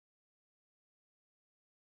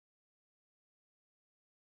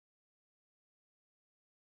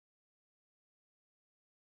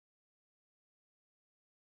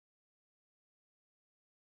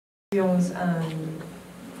Yong's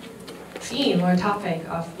theme or topic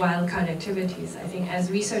of wild connectivities. I think as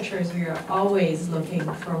researchers we are always looking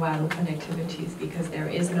for wild connectivities because there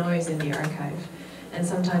is noise in the archive, and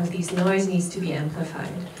sometimes these noise needs to be amplified.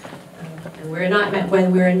 And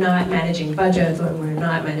when we're not managing budgets, when we're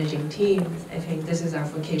not managing teams, I think this is our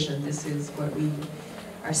vocation. This is what we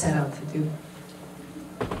are set out to do.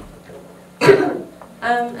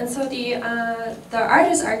 And so the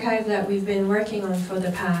artist archive that we've been working on for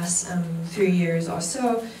the past 3 years or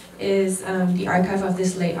so is the archive of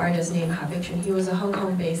this late artist named Ha Baek-chun. He was a Hong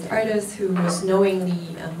Kong-based artist who was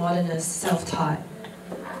knowingly modernist, self-taught.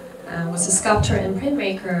 Was a sculptor and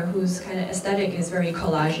printmaker whose kind of aesthetic is very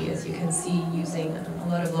collagey, as you can see, using a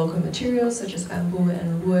lot of local materials such as bamboo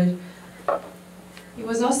and wood. He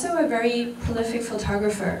was also a very prolific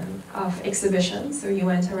photographer of exhibitions, so he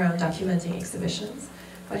went around documenting exhibitions,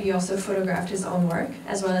 but he also photographed his own work,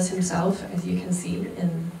 as well as himself, as you can see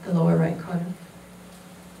in the lower right corner.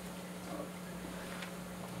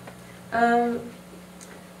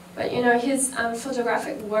 But you know, his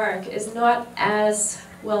photographic work is not as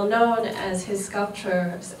well known as his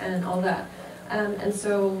sculptures and all that. And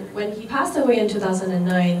so when he passed away in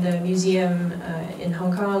 2009, the museum in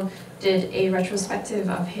Hong Kong did a retrospective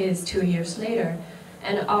of his 2 years later.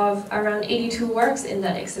 And of around 82 works in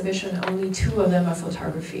that exhibition, only 2 of them are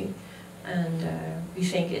photography. And we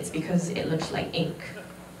think it's because it looks like ink.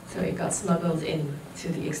 So it got smuggled into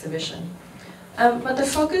the exhibition. But the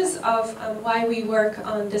focus of why we work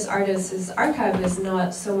on this artist's archive is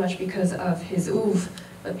not so much because of his oeuvre,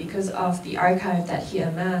 but because of the archive that he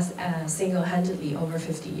amassed single-handedly over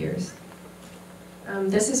 50 years.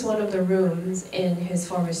 This is one of the rooms in his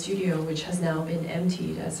former studio, which has now been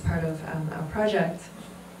emptied as part of our project.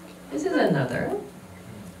 This is another.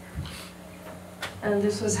 And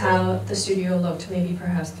this was how the studio looked maybe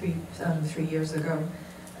perhaps three years ago.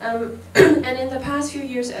 And in the past few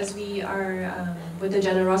years, as we are, with the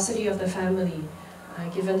generosity of the family,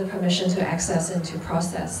 given the permission to access and to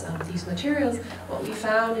process these materials, what we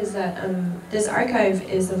found is that this archive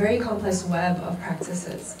is a very complex web of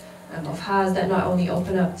practices, of HAs that not only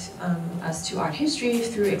open up us to art history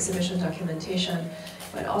through exhibition documentation,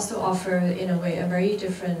 but also offer, in a way, a very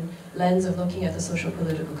different lens of looking at the social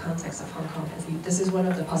political context of Hong Kong. This is one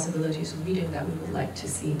of the possibilities of reading that we would like to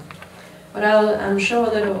see. But I'll show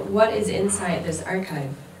a little what is inside this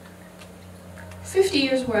archive. 50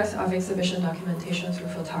 years worth of exhibition documentation through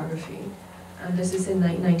photography. This is in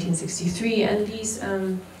 1963, and these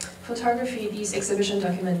these exhibition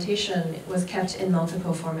documentation was kept in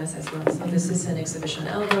multiple formats as well. So this is an exhibition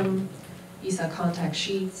album, these are contact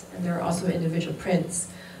sheets, and there are also individual prints.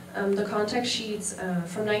 The contact sheets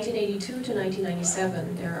from 1982 to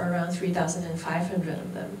 1997, there are around 3,500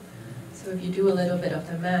 of them. So if you do a little bit of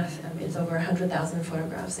the math, it's over 100,000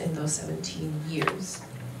 photographs in those 17 years.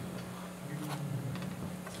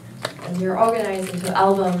 And they're organized into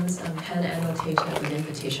albums, hand annotated with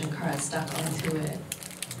invitation cards stuck onto it.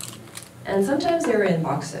 And sometimes they're in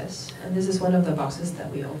boxes, and this is one of the boxes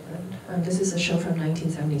that we opened. This is a show from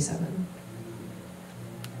 1977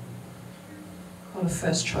 called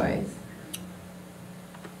First Choice.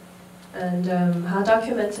 And Ha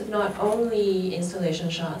documented not only installation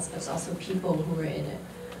shots, but also people who were in it.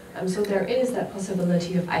 So there is that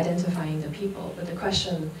possibility of identifying the people, but the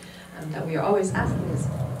question that we are always asking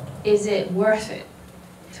is it worth it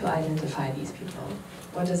to identify these people?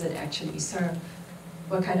 What does it actually serve?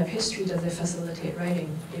 What kind of history does it facilitate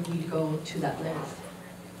writing if we go to that length?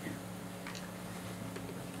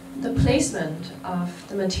 The placement of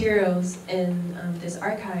the materials in this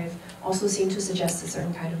archive also seem to suggest a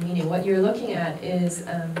certain kind of meaning. What you're looking at is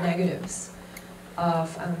negatives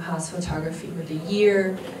of Ha's photography with the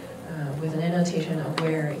year, with an annotation of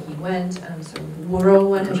where he went. So row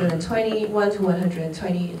 120, 1 to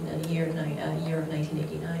 120 in the year of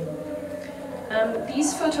 1989.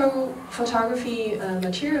 These photography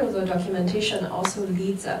materials or documentation also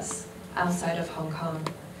leads us outside of Hong Kong,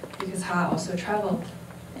 because Ha also traveled.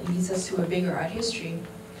 It leads us to a bigger art history.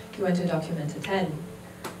 He went to document 10,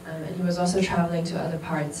 and he was also traveling to other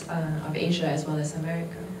parts of Asia as well as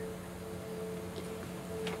America.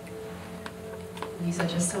 These are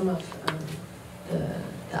just some of the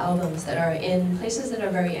albums that are in places that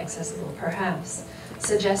are very accessible, perhaps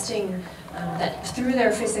suggesting that through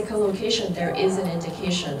their physical location there is an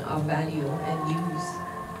indication of value and use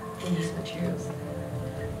in these materials.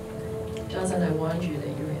 Johnson, I warned you that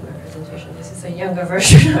you were in my presentation. This is a younger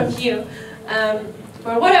version of you.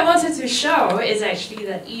 But what I wanted to show is actually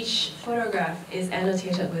that each photograph is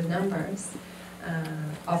annotated with numbers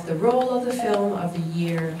of the roll of the film, of the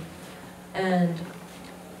year, and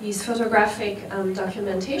His photographic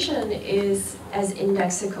documentation is as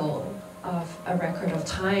indexical of a record of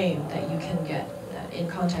time that you can get. That in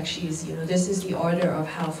context, she's, this is the order of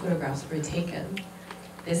how photographs were taken.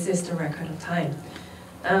 This is the record of time.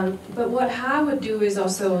 But what Ha would do is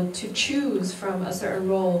also to choose from a certain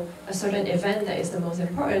role, a certain event that is the most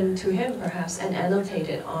important to him perhaps, and annotate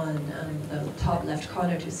it on the top left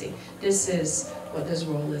corner to see, this is what this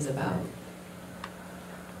role is about.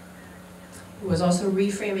 He was also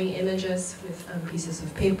reframing images with pieces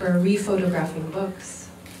of paper, rephotographing books,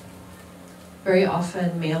 very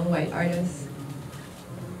often male white artists,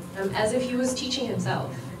 as if he was teaching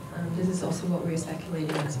himself. This is also what we're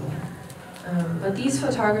speculating as well. But these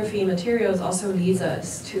photography materials also leads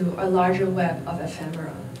us to a larger web of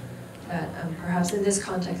ephemera that perhaps in this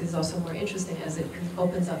context is also more interesting as it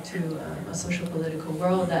opens up to a social political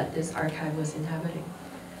world that this archive was inhabiting.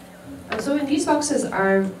 So in these boxes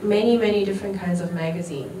are many, many different kinds of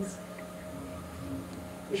magazines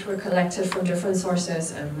which were collected from different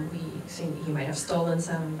sources, and we think he might have stolen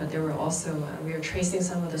some, but there were also, we are tracing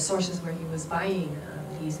some of the sources where he was buying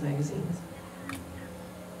these magazines.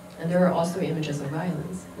 And there are also images of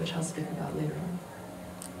violence, which I'll speak about later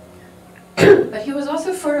on. But he was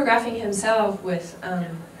also photographing himself with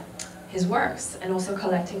his works and also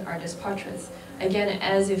collecting artist portraits, again,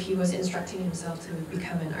 as if he was instructing himself to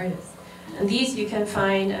become an artist. And these you can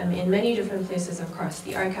find in many different places across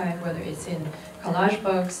the archive, whether it's in collage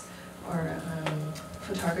books or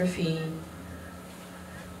photography,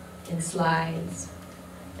 in slides.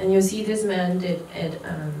 And you'll see this man did it.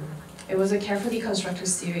 It was a carefully constructed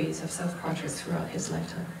series of self-portraits throughout his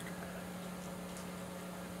lifetime.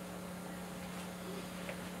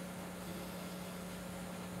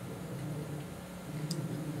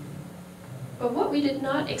 But what we did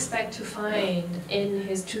not expect to find in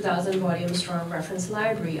his 2,000 volume strong reference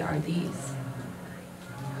library are these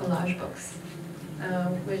collage books,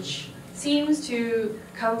 which seems to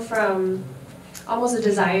come from almost a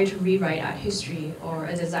desire to rewrite art history or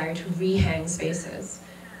a desire to rehang spaces,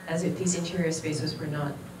 as if these interior spaces were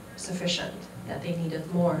not sufficient, that they needed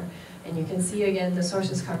more. And you can see again the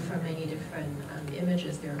sources come from many different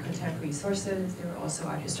images. There are contemporary sources, there are also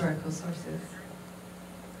art historical sources.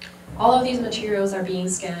 All of these materials are being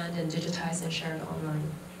scanned and digitized and shared online.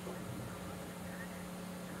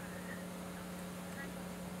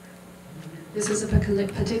 This is a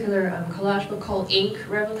particular collage book called Ink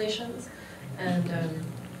Revelations. And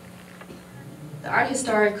the art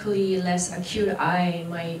historically less acute eye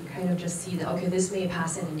might kind of just see that, okay, this may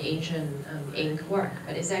pass in an Asian ink work,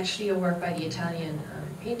 but it's actually a work by the Italian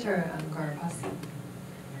painter Garapassi.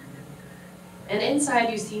 And inside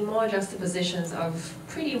you see more juxtapositions of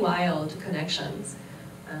pretty wild connections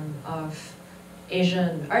of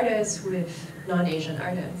Asian artists with non-Asian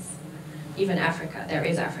artists. Even Africa, there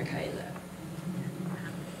is Africa in there.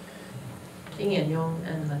 Ding Yannyong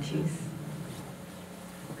and Matisse.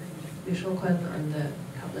 Liu Shouquan on the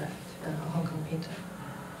top left, a Hong Kong painter.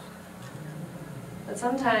 But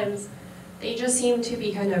sometimes they just seem to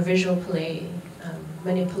be kind of visual play,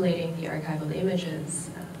 manipulating the archival images,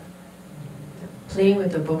 playing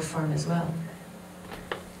with the book form as well.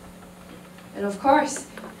 And of course,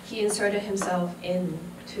 he inserted himself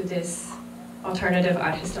into this alternative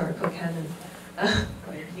art historical canon.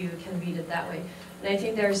 You can read it that way. And I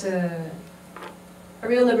think there's a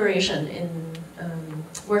real liberation in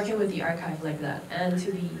working with the archive like that, and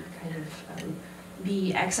to be kind of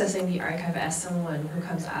be accessing the archive as someone who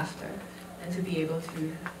comes after, and to be able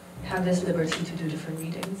to have this liberty to do different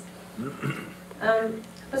readings.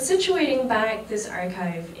 But situating back this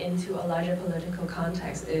archive into a larger political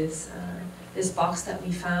context is this box that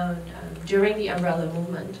we found during the Umbrella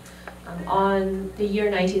Movement on the year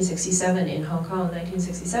 1967 in Hong Kong.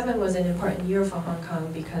 1967 was an important year for Hong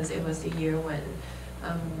Kong because it was the year when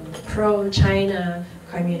pro-China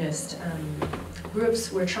communist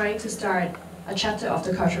groups were trying to start a chapter of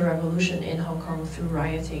the Cultural Revolution in Hong Kong through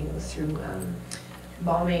rioting, through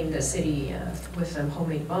bombing the city with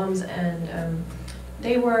homemade bombs, and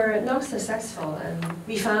they were not successful. And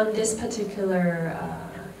we found this particular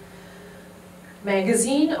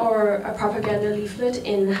magazine or a propaganda leaflet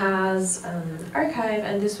in Ha's archive,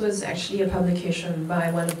 and this was actually a publication by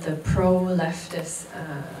one of the pro-leftist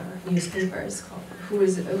newspapers called Who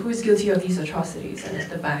is Guilty of These Atrocities? And at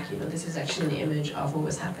the back, this is actually an image of what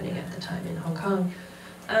was happening at the time in Hong Kong.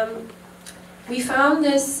 We found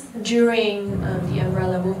this during the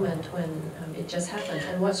Umbrella Movement when it just happened,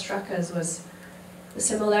 and what struck us was the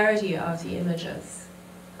similarity of the images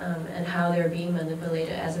and how they're being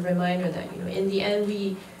manipulated as a reminder that in the end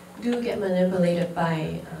we do get manipulated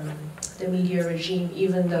by the media regime,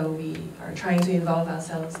 even though we are trying to involve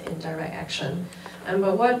ourselves in direct action.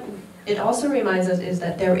 But what it also reminds us is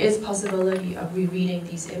that there is possibility of rereading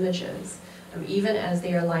these images, even as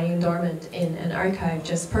they are lying dormant in an archive,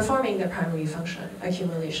 just performing their primary function,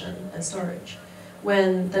 accumulation and storage.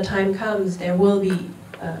 When the time comes, there will be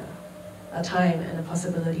a time and a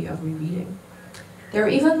possibility of rereading. There are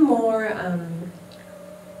even more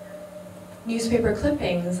newspaper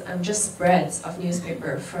clippings, just spreads of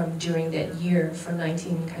newspaper from during that year, from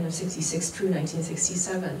 1966 through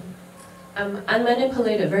 1967.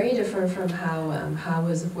 Unmanipulated, very different from how Ha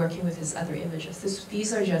was working with his other images.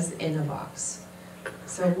 These are just in a box.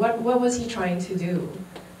 So what was he trying to do?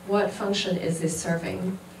 What function is this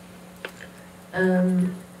serving?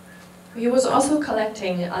 He was also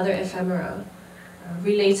collecting other ephemera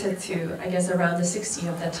related to, I guess, around the 60s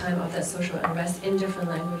of that time of that social unrest in different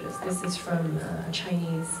languages. This is from a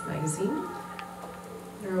Chinese magazine.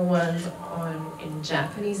 There are ones in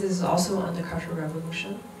Japanese. This is also on the Cultural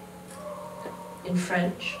Revolution. In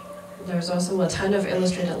French, there's also a ton of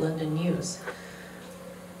illustrated London news.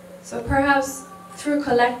 So perhaps through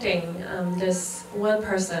collecting, this one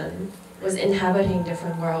person was inhabiting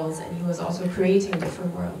different worlds, and he was also creating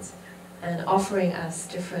different worlds and offering us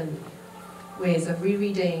different ways of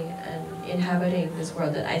rereading and inhabiting this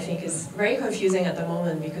world that I think is very confusing at the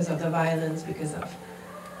moment because of the violence, because of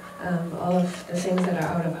all of the things that are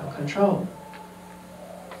out of our control.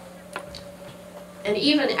 And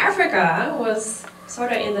even Africa was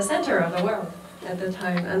sort of in the center of the world at the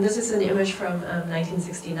time. And this is an image from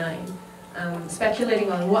 1969,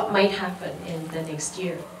 speculating on what might happen in the next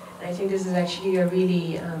year. And I think this is actually a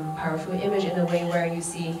really powerful image in a way where you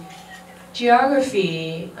see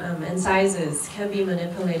geography and sizes can be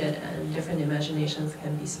manipulated and different imaginations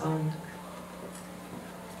can be spawned.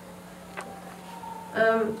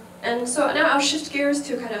 And so now I'll shift gears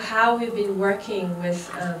to kind of how we've been working with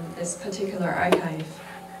this particular archive.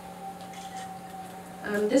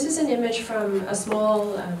 This is an image from a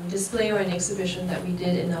small display or an exhibition that we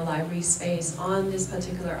did in a library space on this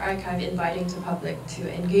particular archive, inviting the public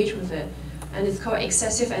to engage with it. And it's called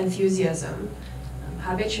Excessive Enthusiasm,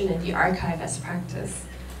 Habitude in the Archive as Practice.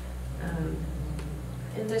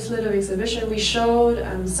 In this little exhibition, we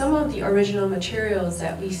showed some of the original materials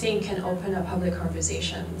that we think can open up public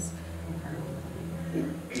conversations.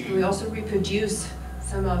 We also reproduced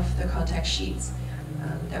some of the contact sheets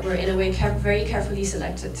that were in a way very carefully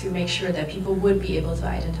selected to make sure that people would be able to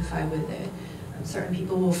identify with it. Certain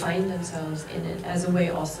people will find themselves in it as a way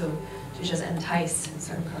also to just entice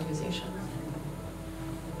certain conversations.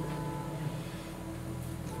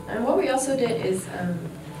 And what we also did is,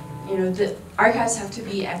 the archives have to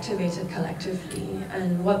be activated collectively,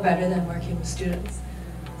 and what better than working with students.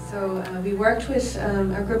 So we worked with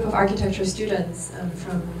a group of architecture students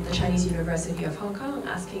from the Chinese University of Hong Kong,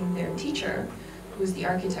 asking their teacher, who's the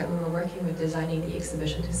architect we were working with designing the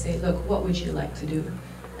exhibition, to say, look, what would you like to do?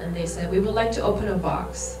 And they said, we would like to open a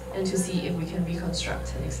box and to see if we can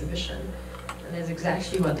reconstruct an exhibition. And that's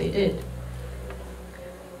exactly what they did.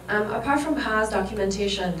 Apart from Ha's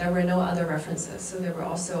documentation, there were no other references. So there were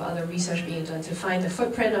also other research being done to find the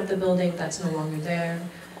footprint of the building that's no longer there.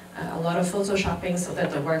 A lot of photoshopping so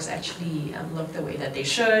that the works actually look the way that they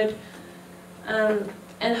should.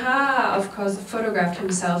 And Ha, of course, photographed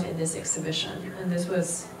himself in this exhibition. And this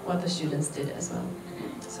was what the students did as well.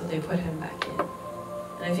 So they put him back in.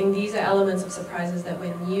 And I think these are elements of surprises that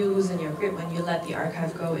when you loosen your grip, when you let the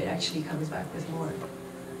archive go, it actually comes back with more.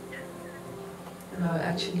 And I'll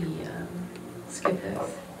actually skip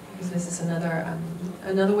this, because this is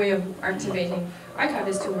another way of activating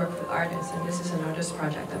archivists to work with artists, and this is an artist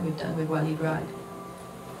project that we've done with Wally Brad,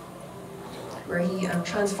 where he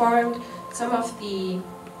transformed some of the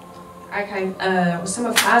archive, some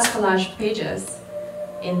of Ha's collage pages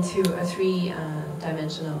into a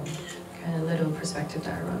three-dimensional kind of little perspective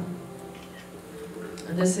diagram.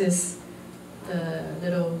 And this is the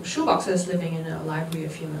little shoeboxes living in a library a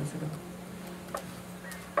few months ago.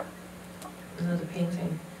 Another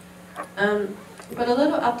painting. But a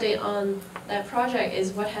little update on that project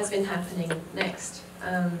is what has been happening next.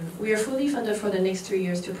 We are fully funded for the next 3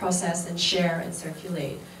 years to process and share and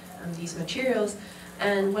circulate these materials.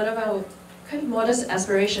 And one of our kind of modest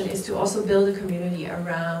aspiration is to also build a community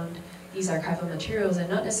around these archival materials, and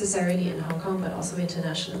not necessarily in Hong Kong, but also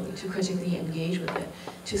internationally, to critically engage with it,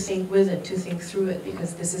 to think with it, to think through it,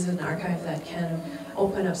 because this is an archive that can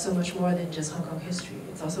open up so much more than just Hong Kong history.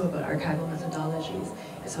 It's also about archival methodologies.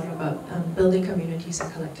 It's all about building communities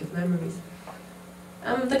and collective memories.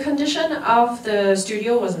 The condition of the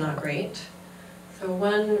studio was not great. So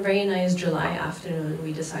one very nice July afternoon,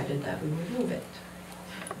 we decided that we would move it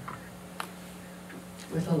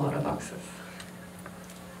with a lot of boxes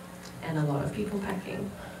and a lot of people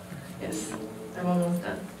packing. Yes, I'm almost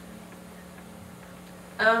done.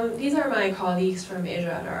 These are my colleagues from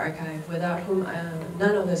Asia at our archive, without whom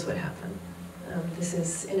none of this would happen. This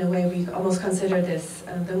is, in a way, we almost consider this,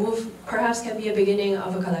 the move perhaps can be a beginning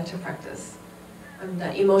of a collective practice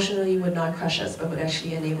that emotionally would not crush us, but would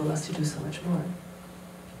actually enable us to do so much more.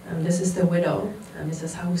 This is the widow,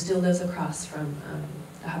 Mrs. Ha, who still lives across from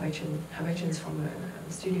the Habaichun's former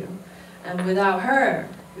studio. And without her,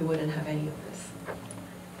 we wouldn't have any of this.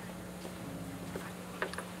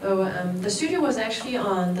 So the studio was actually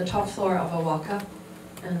on the top floor of a walk-up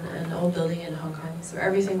in an old building in Hong Kong, so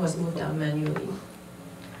everything was moved down manually.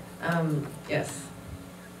 Yes,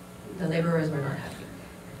 the laborers were not happy.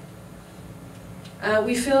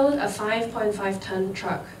 We filled a 5.5-ton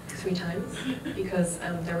truck 3 times because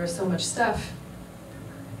there was so much stuff.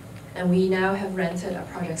 And we now have rented a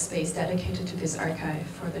project space dedicated to this archive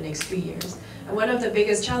for the next 3 years. And one of the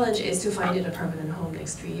biggest challenges is to find it a permanent home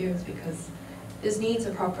next 3 years, because this needs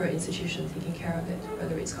a proper institution taking care of it,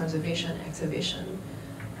 whether it's conservation, excavation,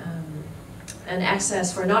 and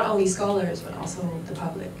access for not only scholars, but also the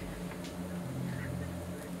public.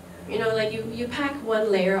 You know, like you pack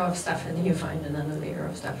one layer of stuff and then you find another layer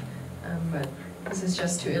of stuff. But this is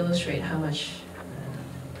just to illustrate how much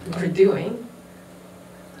we're doing.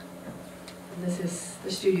 And this is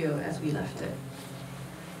the studio as we left it,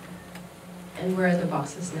 and where the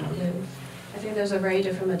boxes now live. I think there's a very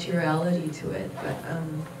different materiality to it, but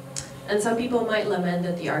and some people might lament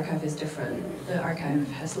that the archive is different. The archive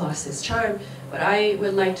has lost its charm, but I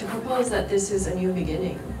would like to propose that this is a new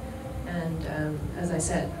beginning. And as I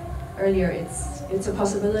said earlier, it's a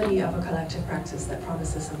possibility of a collective practice that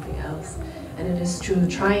promises something else. And it is through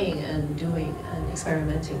trying and doing and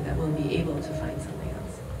experimenting that we'll be able to find something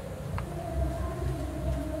else.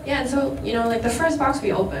 Yeah, and so, you know, like the first box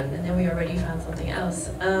we opened, and then we already found something else.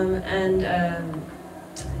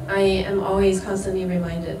 I am always constantly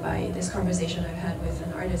reminded by this conversation I've had with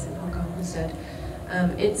an artist in Hong Kong who said,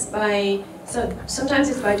 sometimes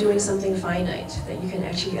it's by doing something finite that you can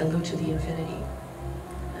actually allude to the infinity.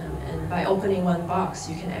 And by opening one box,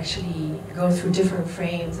 you can actually go through different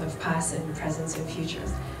frames of past and present and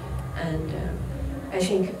futures. And I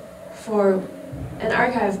think for an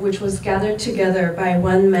archive which was gathered together by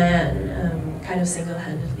one man, kind of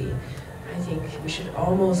single-handedly, I think we should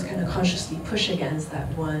almost kind of consciously push against that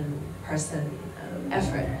one person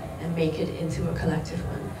effort and make it into a collective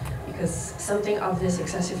one. Because something of this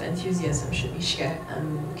excessive enthusiasm should be shared,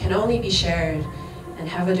 can only be shared and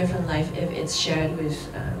have a different life if it's shared with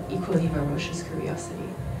equally ferocious curiosity.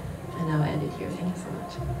 And I'll end it here. Thank you so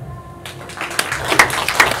much.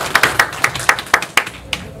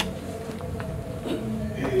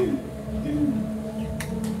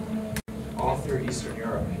 All through Eastern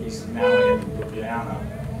Europe. He's now in Ljubljana,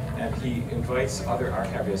 and he invites other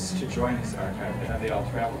archivists to join his archive, and then they all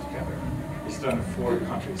travel together. He's done 4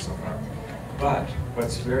 countries so far. But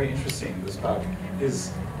what's very interesting is about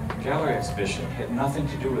his gallery exhibition had nothing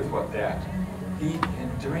to do with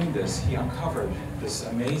during this, he uncovered this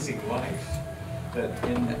amazing life that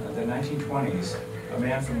in the 1920s, a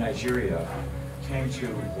man from Nigeria came to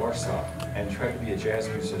Warsaw and tried to be a jazz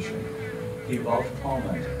musician. He loved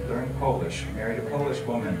Poland, learned Polish, married a Polish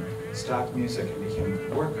woman, stopped music, and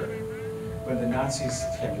became a worker. When the Nazis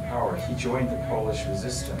came to power, he joined the Polish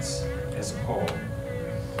resistance as a Pole.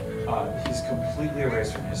 He's completely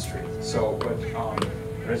erased from history. So what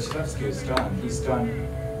Rejszewski has done, he's done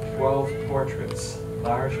 12 portraits,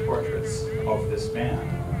 large portraits of this man.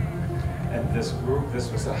 And this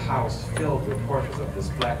was a house filled with portraits of this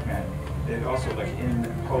black man. They also, like in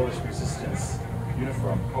Polish resistance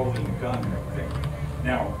uniform, holding a gun and everything.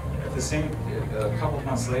 Now, at the same, a couple of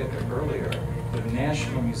months earlier, the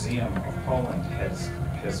National Museum of Poland has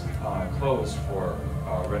closed for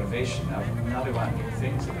renovation. Now they want new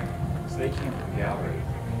things in it. So they came to the gallery.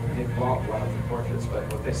 They bought one of the portraits, but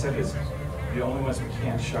what they said is the only ones we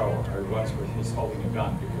can't show are the ones where he's holding a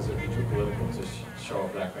gun, because it would be too political to show a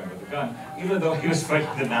black man with a gun, even though he was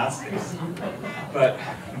fighting the Nazis. But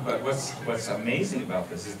what's amazing about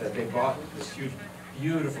this is that they bought this huge,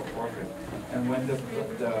 beautiful portrait, and when the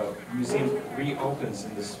museum reopens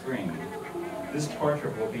in the spring, this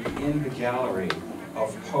portrait will be in the gallery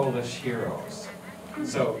of Polish heroes.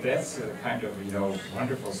 So that's a kind of, you know,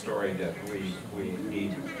 wonderful story that we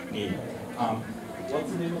need.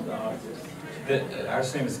 What's the name of the artist? The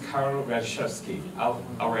artist's name is Karol Rejszewski.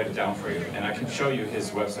 I'll write it down for you, and I can show you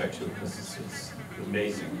his website too, because it's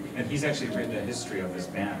amazing. And he's actually written a history of this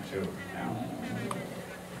man too now.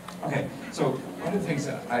 Okay, so one of the things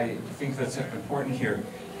that I think that's important here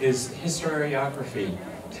is historiography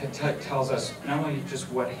tells us not only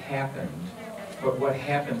just what happened, but what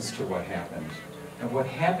happens to what happened. And what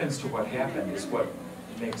happens to what happened is what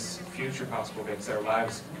makes future possible, makes our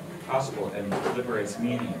lives possible, and liberates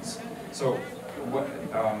meanings. So what,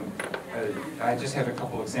 I just have a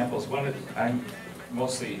couple examples. I'm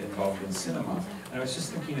mostly involved in cinema, and I was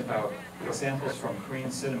just thinking about examples from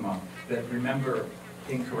Korean cinema that remember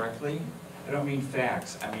incorrectly. I don't mean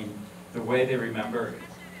facts, I mean the way they remember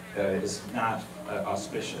is not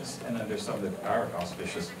auspicious, and then there's some that are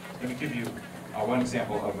auspicious. Let me give you one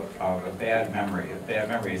example of a bad memory.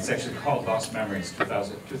 It's actually called Lost Memories,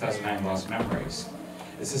 2009 Lost Memories.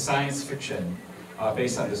 It's a science fiction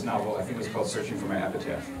based on this novel, I think it was called Searching for My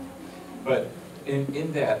Epitaph. But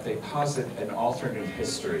in that, they posit an alternative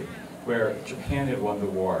history where Japan had won the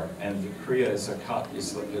war, and Korea is a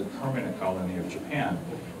permanent colony of Japan.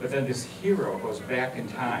 But then this hero goes back in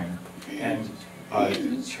time and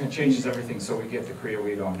changes everything, so we get the Korea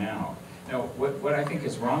we know now. Now, what I think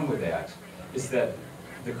is wrong with that is that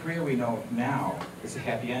the Korea we know now is a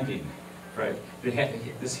happy ending, right?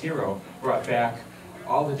 This hero brought back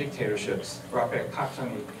all the dictatorships, brought back Pak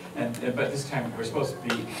Chung-hee, but this time we're supposed to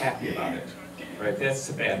be happy about it, right? That's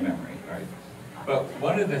a bad memory, right? But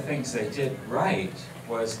one of the things they did right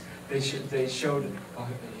was they showed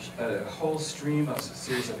a whole stream of a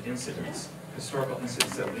series of incidents, historical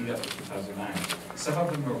incidents that lead up to 2009. Some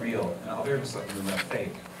of them are real, and others of them are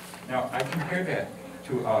fake. Now, I compare that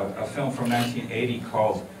to a film from 1980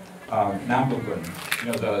 called Nambugun,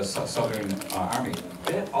 you know, the Southern Army.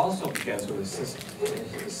 That also begins with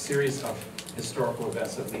a series of historical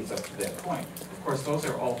events that leads up to that point. Of course, those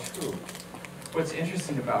are all true. What's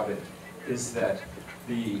interesting about it is that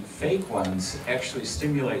the fake ones actually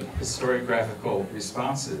stimulate historiographical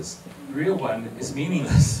responses. The real one is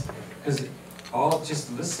meaningless, because all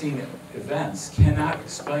just listing events cannot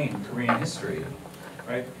explain Korean history,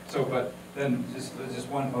 right? So, but then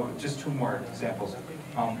just two more examples.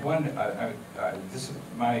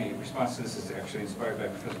 My response to this is actually inspired by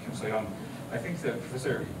Professor Kim So-young. I think that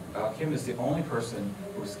Professor Kim is the only person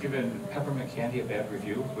who's given peppermint candy a bad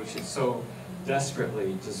review, which it so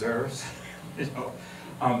desperately deserves. You know,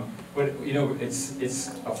 but you know, it's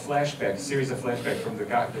a flashback, a series of flashbacks from the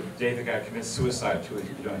day the guy commits suicide to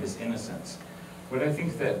his innocence. What I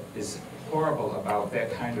think that is horrible about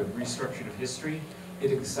that kind of restructuring of history,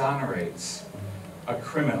 it exonerates a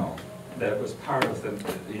criminal that was part of the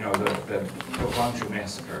Gwangju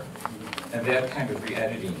massacre. And that kind of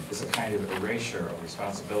re-editing is a kind of erasure of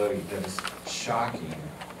responsibility that is shocking.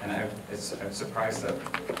 And I'm surprised that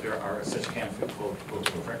there are such a handful of people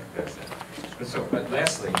who recognize that. But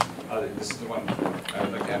lastly, this is the one I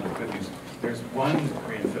would like to have the good news. There's one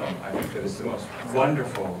Korean film I think that is the most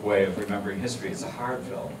wonderful way of remembering history. It's a hard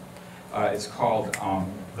film. It's called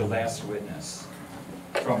The Last Witness,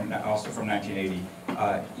 also from 1980,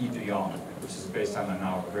 Lee Do-young, which is based on a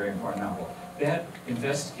novel, a very important novel. That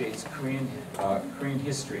investigates Korean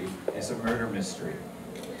history as a murder mystery,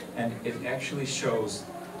 and it actually shows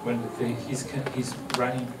when he's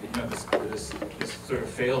running, this sort of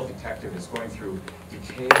failed detective is going through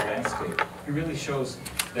decayed landscape. He really shows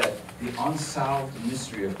that the unsolved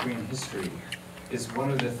mystery of Korean history is one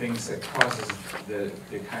of the things that causes the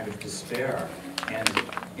kind of despair and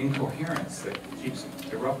incoherence that keeps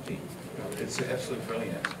erupting. It's absolutely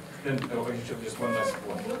brilliant. Then just one last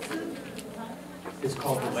one. It's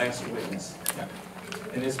called The Last Witness. Yeah.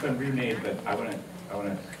 And it's been remade, but I want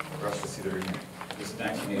to rush to see the remake. This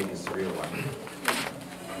 1980 is the real one.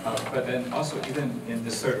 But then also, even in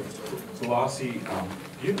this sort of glossy,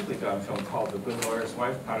 beautifully done film called The Good Lawyer's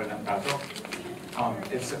Wife, Paranam Gato,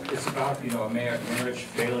 it's about a marriage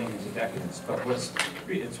failing into decadence. But what's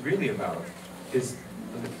it's really about is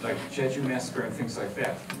like Jeju Massacre and things like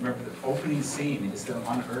that. Remember, the opening scene is them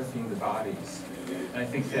unearthing the bodies, and I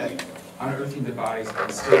think that unearthing the bodies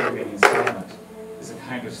and still remaining silent is a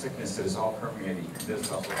kind of sickness that is all permeating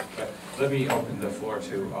this also. But let me open the floor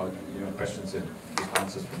to questions and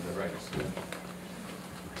responses from the writers.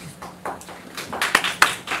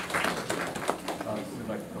 Who'd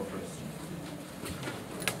like to go first?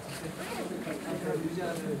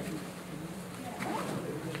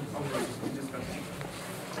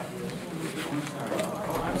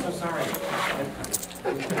 Oh, I'm so sorry.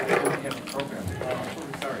 I didn't have a program.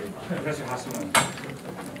 I'm sorry. Professor Hasselman.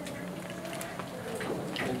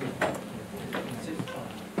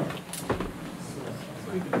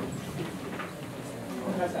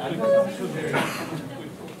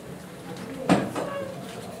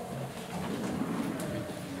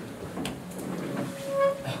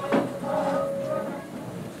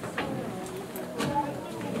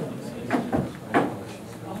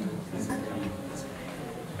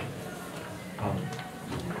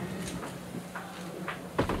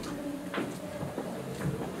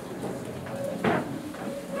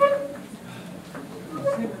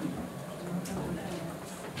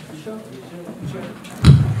 Hello,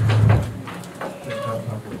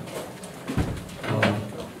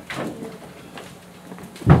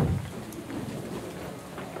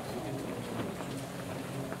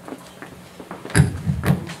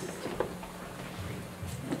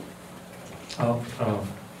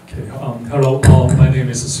 my name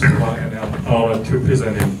is Sun Hwang, and I'm honored to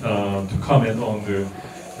to comment on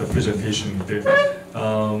the presentation today.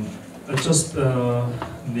 I just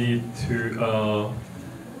need to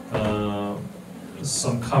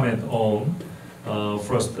some comment on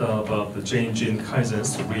first about the Jane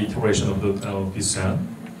Kaizen's reiteration of the dissent.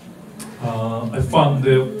 I found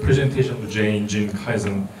the presentation of Jane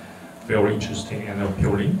Kaizen very interesting and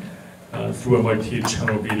appealing through a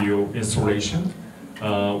multi-channel video installation.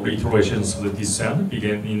 Reiterations of the dissent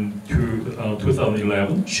began in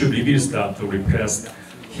 2011. She reveals that the repressed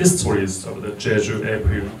histories of the Jeju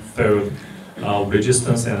April 3rd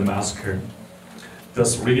resistance and massacre,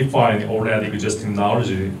 thus redefining already existing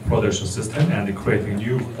knowledge production system and creating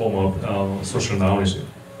new form of social knowledge.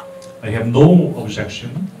 I have no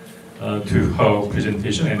objection to her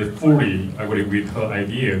presentation and I fully agree with her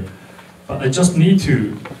idea, but I just need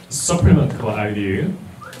to supplement her idea.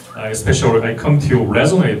 Especially, I come to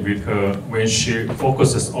resonate with her when she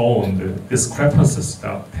focuses on the discrepancies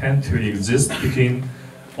that tend to exist between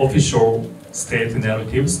official state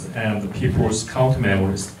narratives and people's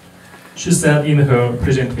counter-memories. She said in her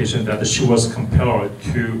presentation that she was compelled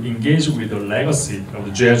to engage with the legacy of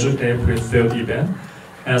the Jeju April 3rd event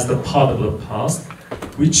as the part of the past,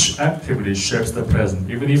 which actively shapes the present,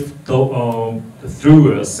 even if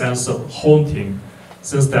through a sense of haunting,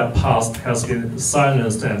 since that past has been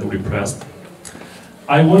silenced and repressed.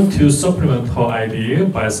 I want to supplement her idea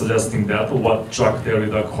by suggesting that what Jacques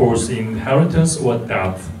Derrida calls inheritance or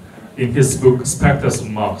death in his book Spectres of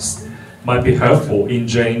Marx might be helpful in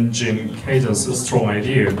Jane Kaizen's strong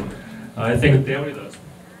idea. I think Derrida's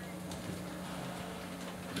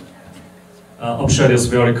upshot is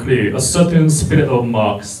very clear. A certain spirit of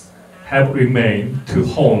Marx have remained to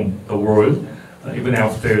haunt the world even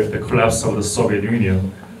after the collapse of the Soviet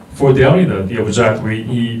Union. For Derrida, the object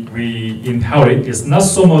we inherit is not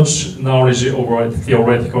so much knowledge over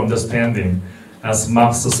theoretical understanding as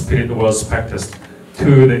Marx's spirit was practiced,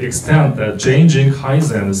 to the extent that Jane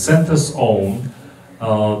Kaizen centers on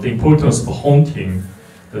the importance of haunting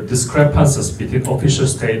the discrepancies between official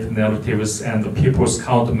state narratives and the people's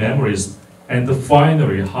counter-memories, and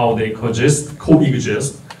finally how they coexist.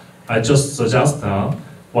 I just suggest that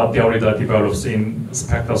what Derrida develops in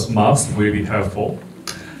Spectres of Marx will be helpful.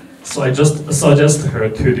 So I just suggest her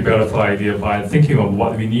to develop the idea by thinking of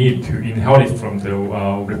what we need to inherit from the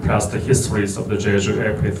repressed histories of the Jeju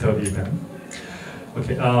April 3rd event.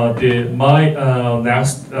 Okay, my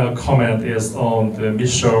next comment is on the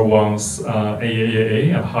Michelle Wang's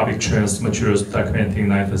AAAA and Harvey Chuan's materials documenting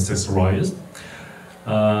 1960s riots.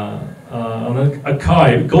 An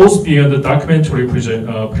archive goes beyond the documentary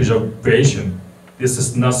preservation. This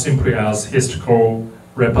is not simply as historical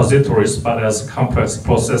repositories, but as complex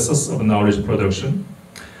processes of knowledge production.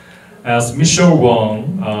 As Michelle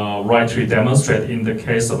Wang rightly demonstrated in the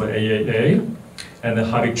case of AAA and the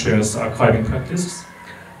Harvey Chuan's archiving practice,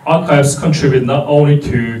 archives contribute not only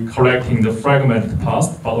to collecting the fragmented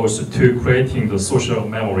past, but also to creating the social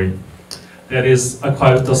memory. That is,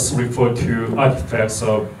 archives thus refer to artifacts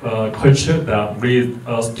of culture that lead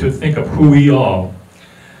us to think of who we are.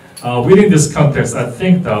 Within this context, I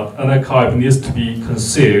think that an archive needs to be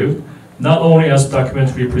conceived not only as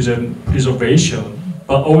documentary preservation,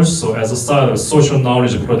 but also as a side of social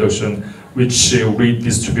knowledge production, which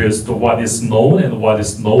redistributes what is known and what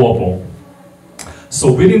is knowable.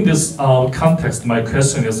 So within this context, my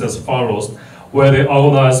question is as follows: whether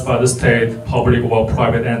organized by the state, public, or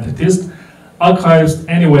private entities, archives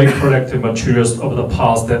anyway collected materials of the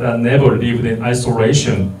past that are never lived in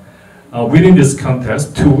isolation. Within this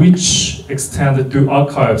context, to which extent do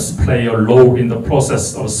archives play a role in the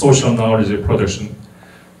process of social knowledge production?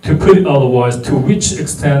 To put it otherwise, to which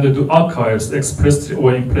extent do archives explicitly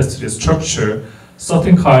or implicitly structure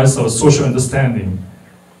certain kinds of social understanding?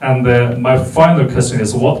 And my final question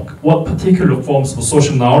is, what particular forms of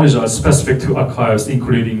social knowledge are specific to archives,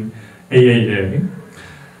 including AAA?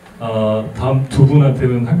 다음 두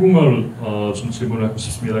분한테는 한국말로 좀 질문을 하고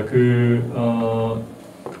싶습니다.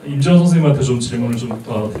 임지원 선생님한테 좀 질문을 좀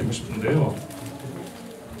드리고 싶은데요.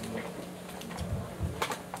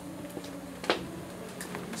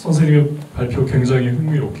 선생님의 발표 굉장히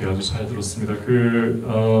흥미롭게 아주 잘 들었습니다.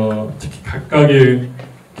 특히 각각의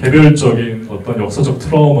개별적인 어떤 역사적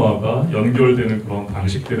트라우마가 연결되는 그런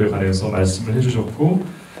방식들에 관해서 말씀을 해주셨고,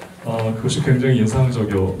 그것이 굉장히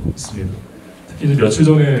인상적이었습니다. 이제 며칠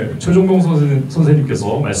전에 최종봉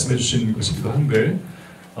선생님께서 말씀해 주신 것이기도 한데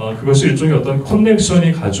그것이 일종의 어떤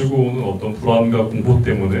커넥션이 가지고 오는 어떤 불안과 공포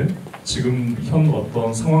때문에 지금 현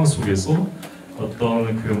어떤 상황 속에서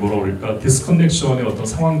어떤 그 뭐라 그럴까 디스커넥션의 어떤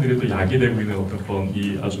상황들이 또 야기되고 있는 어떤 그런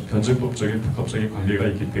이 아주 변증법적인 복합적인 관계가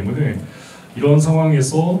있기 때문에 이런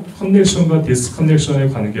상황에서 커넥션과 디스커넥션의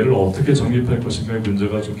관계를 어떻게 정립할 것인가의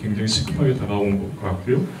문제가 좀 굉장히 시급하게 다가온 것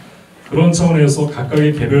같고요. 그런 차원에서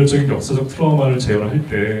각각의 개별적인 역사적 트라우마를 재현할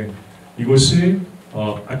때 이것이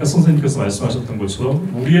아까 선생님께서 말씀하셨던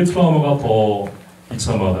것처럼 우리의 트라우마가 더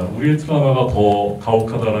이참하다, 우리의 트라우마가 더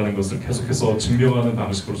가혹하다라는 것을 계속해서 증명하는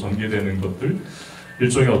방식으로 전개되는 것들,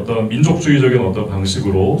 일종의 어떤 민족주의적인 어떤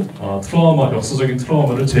방식으로 트라우마, 역사적인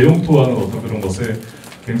트라우마를 재영토하는 어떤 그런 것에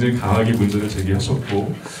굉장히 강하게 문제를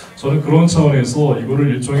제기하셨고, 저는 그런 차원에서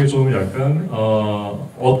이거를 일종의 좀 약간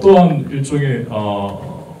어떠한 일종의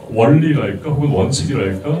원리랄까 혹은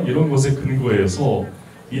원칙이랄까 이런 것에 근거해서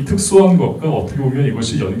이 특수한 것과 어떻게 보면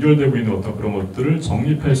이것이 연결되고 있는 어떤 그런 것들을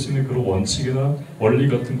정립할 수 있는 그런 원칙이나 원리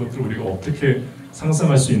같은 것들을 우리가 어떻게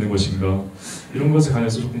상상할 수 있는 것인가, 이런 것에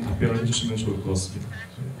관해서 조금 답변을 해주시면 좋을 것 같습니다.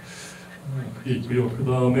 그게 있고요. 그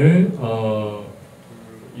다음에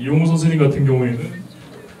이용우 선생님 같은 경우에는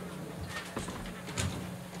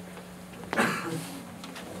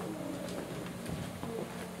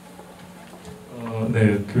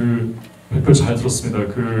네, 그 발표 잘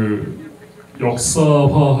들었습니다. 그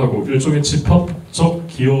역사화하고 일종의 집합적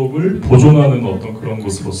기억을 보존하는 어떤 그런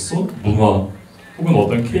것으로서 문화 혹은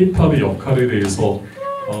어떤 K-팝의 역할에 대해서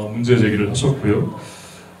문제 제기를 하셨고요.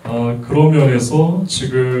 그런 면에서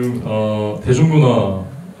지금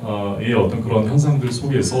대중문화의 어떤 그런 현상들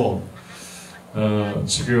속에서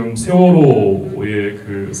지금 세월호의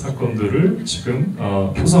그 사건들을 지금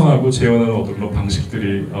표상하고 재현하는 어떤 그런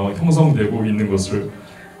방식들이 형성되고 있는 것을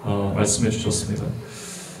말씀해 주셨습니다.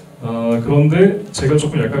 그런데 제가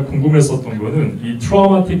조금 약간 궁금했었던 거는 이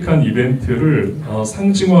트라우마틱한 이벤트를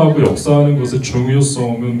상징화하고 역사하는 것의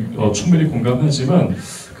중요성은 충분히 공감하지만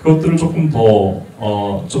그것들을 조금 더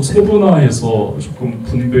좀 세분화해서 조금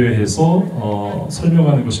분배해서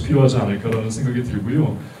설명하는 것이 필요하지 않을까라는 생각이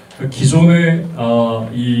들고요. 기존의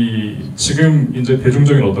이 지금 이제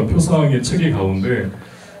대중적인 어떤 표상의 체계 가운데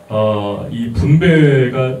이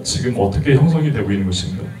분배가 지금 어떻게 형성이 되고 있는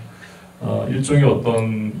것인가? 일종의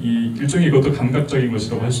어떤 일종의 이것도 감각적인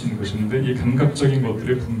것이라고 할 수 있는 것인데 이 감각적인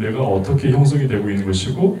것들의 분배가 어떻게 형성이 되고 있는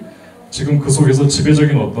것이고 지금 그 속에서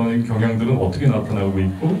지배적인 어떤 경향들은 어떻게 나타나고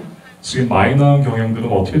있고 지금 마이너한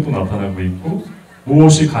경향들은 어떻게 또 나타나고 있고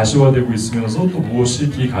무엇이 가시화되고 있으면서 또 무엇이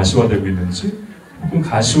비가시화되고 있는지 혹은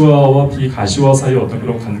가시화와 비가시화 사이의 어떤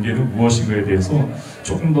그런 관계는 무엇인가에 대해서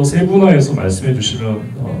조금 더 세분화해서 말씀해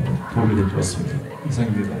주시면 도움이 될 것 같습니다.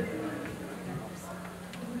 이상입니다.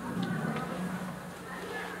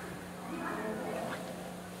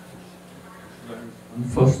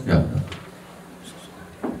 First, yeah.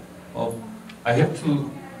 I have two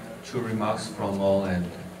remarks from all and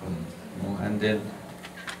then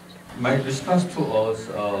my response to all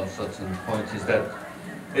certain point is that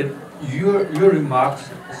your remarks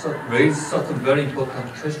raise certain very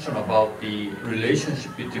important question about the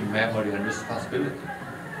relationship between memory and responsibility.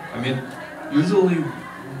 I mean, usually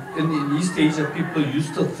in East Asia, people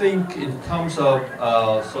used to think in terms of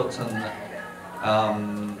certain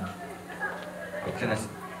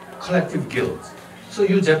collective guilt. So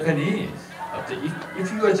you're Japanese.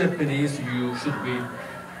 If you are Japanese, you should be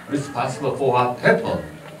responsible for what happened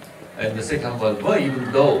in the Second World War,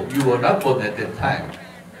 even though you were not born at that time,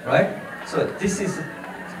 right? So this is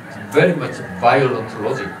very much violent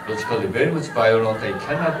logically very much violent. I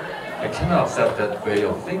cannot accept that way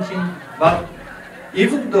of thinking. But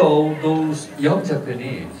even though those young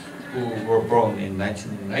Japanese who were born in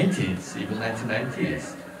 1990s, even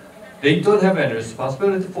 1990s, they don't have any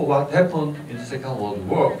responsibility for what happened in the Second World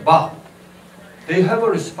War, but they have a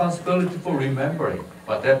responsibility for remembering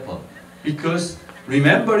what happened, because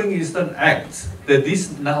remembering is an act that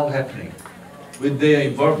is now happening with their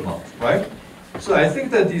involvement, right? So I think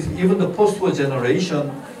that even the post-war generation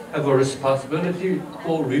have a responsibility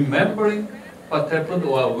for remembering what happened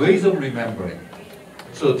or ways of remembering.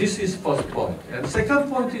 So this is first point. And second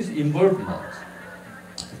point is involvement.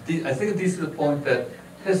 I think this is the point that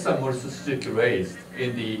Hessa Morisusuki raised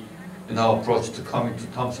in our approach to coming to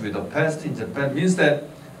terms with the past in Japan, means that,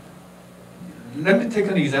 let me take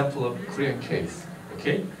an example of Korean case,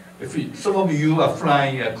 okay? Some of you are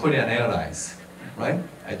flying Korean Airlines, right?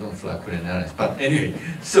 I don't fly Korean Airlines, but anyway,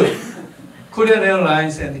 so Korean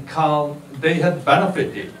Airlines and CAL, they had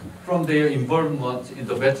benefited from their involvement in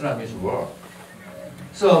the Vietnamese war.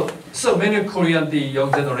 So many Korean, the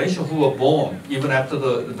young generation who were born even after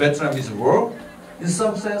the Vietnamese war, in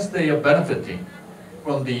some sense they are benefiting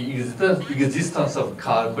from the existence of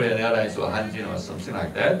Korean Airlines or Hanjin or something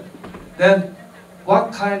like that, then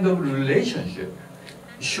what kind of relationship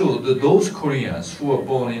should those Koreans who were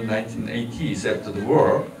born in 1980s after the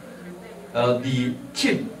war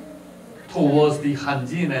keep towards the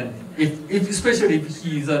Hanjin, and especially if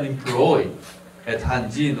he is an employee at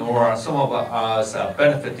Hanjin or some of us are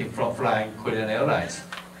benefiting from flying Korean Airlines,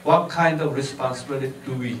 what kind of responsibility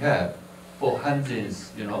do we have for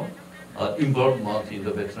Hanjin's, involvement in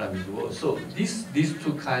the Vietnamese war? So these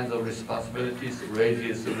two kinds of responsibilities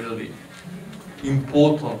raises really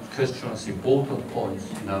important questions, important points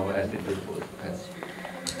in our attitude towards the past.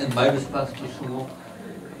 And my response to Sumo,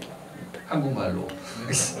 한국말로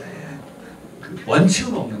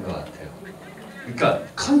원칙은 없는 것 같아요. 그러니까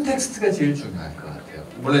컨텍스트가 제일 중요할 것 같아요.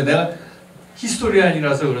 원래 내가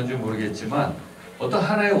히스토리안이라서 그런지 모르겠지만 어떤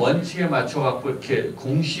하나의 원칙에 맞춰갖고 이렇게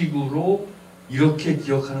공식으로 이렇게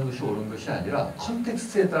기억하는 것이 옳은 것이 아니라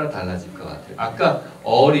컨텍스트에 따라 달라질 것 같아요. 아까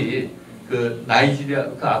그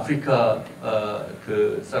나이지리아, 그 아프리카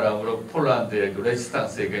그 사람으로 폴란드의 그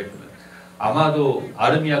레지스탕스 얘기했거든. 아마도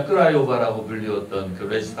아르미아 크라요바라고 불리웠던 그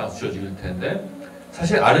레지스탕스 조직일 텐데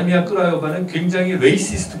사실 아르미아 크라요바는 굉장히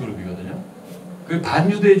레이시스트 그룹이거든요. 그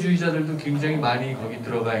반유대주의자들도 굉장히 많이 거기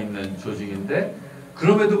들어가 있는 조직인데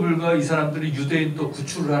그럼에도 불구하고 이 사람들이 유대인 또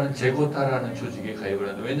구출을 하는 제고타라는 조직에 가입을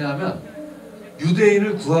하는데 왜냐하면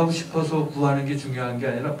유대인을 구하고 싶어서 구하는 게 중요한 게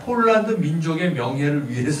아니라 폴란드 민족의 명예를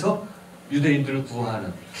위해서 유대인들을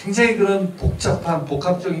구하는 굉장히 그런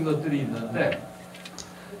복합적인 것들이 있는데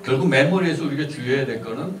결국 메모리에서 우리가 주의해야 될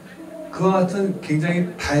거는 그와 같은 굉장히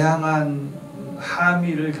다양한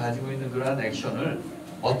함의를 가지고 있는 그러한 액션을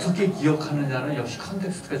어떻게 기억하느냐는 역시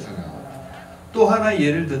컨텍스트가 중요합니다. 또 하나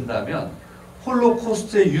예를 든다면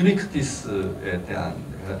홀로코스트의 유니크니스에 대한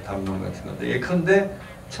담론 같은 건데 예컨대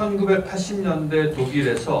 1980년대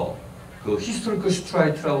독일에서 그 히스토리컬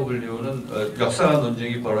스트라이트라고 불리우는 역사가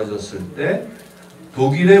논쟁이 벌어졌을 때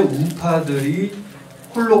독일의 우파들이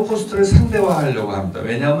홀로코스트를 상대화하려고 합니다.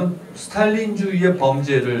 왜냐하면 스탈린주의의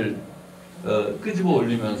범죄를 끄집어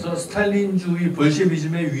올리면서 스탈린주의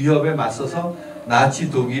볼셰비즘의 위협에 맞서서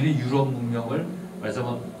나치 독일이 유럽 문명을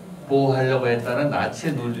말하자면 보호하려고 했다는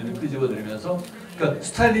나치의 논리를 끄집어들이면서 그러니까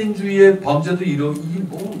스탈린주의의 범죄도 이게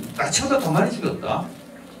나치보다 더 많이 죽였다.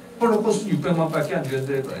 홀로코스트 600만 밖에 안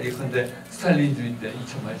죽였는데 예컨대 스탈린주의 때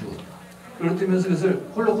 2천만 죽었다. 그렇다면서 그것을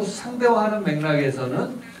홀로코스트 상대화하는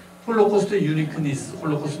맥락에서는 홀로코스트의 유니크니스,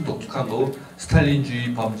 홀로코스트는 독특한 거고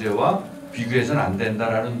스탈린주의 범죄와 비교해서는 안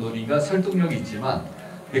된다라는 논의가 설득력이 있지만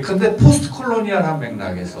예컨대 포스트 콜로니얼한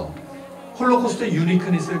맥락에서 홀로코스트의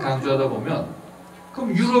유니크니스를 강조하다 보면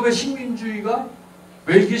그럼 유럽의 식민주의가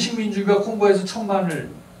벨기에 식민주의가 콩고에서 1000만을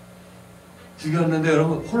죽였는데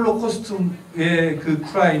여러분 홀로코스트의 그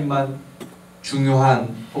크라임만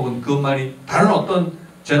중요한 혹은 그것만이 다른 어떤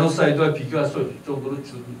제노사이드와 비교할 수 없을 정도로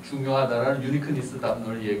중요하다라는 유니크니스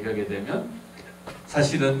담론을 얘기하게 되면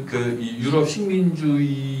사실은 그 유럽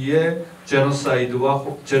식민주의의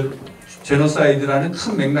제노사이드라는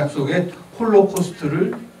큰 맥락 속에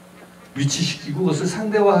홀로코스트를 위치시키고 그것을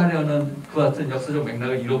상대화하려는 그 같은 역사적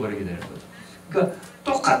맥락을 잃어버리게 되는 거죠. 그러니까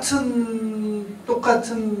똑같은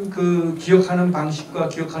그 기억하는 방식과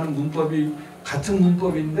기억하는 문법이 같은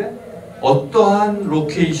문법인데 어떠한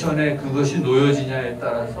로케이션에 그것이 놓여지냐에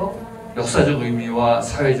따라서 역사적 의미와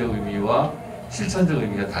사회적 의미와 실천적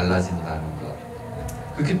의미가 달라진다는 것.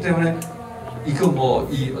 그렇기 때문에 이거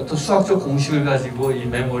이 어떤 수학적 공식을 가지고 이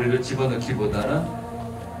메모리를 집어넣기보다는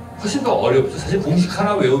훨씬 더 어렵죠. 사실 공식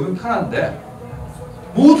하나 외우면 편한데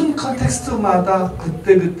모든 컨텍스트마다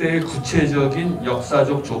그때그때의 구체적인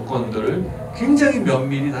역사적 조건들을 굉장히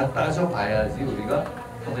면밀히 다 따져봐야지 우리가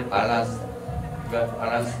상당히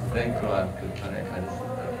밸런스된 그러한 그 견해를 가질 수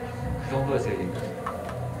있다. 그 정도가 제 얘기입니다.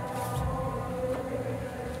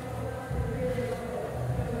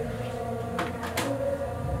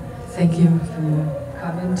 Thank you for your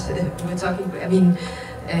comment. We're talking, I mean,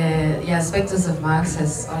 yeah, Spectres of Marx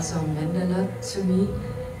has also meant a lot to me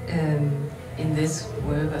in this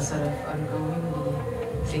work, or sort of ongoingly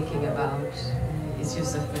thinking about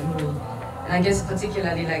issues of memory. And I guess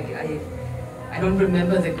particularly, like, I don't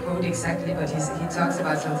remember the quote exactly, but he talks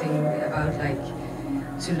about something about, like,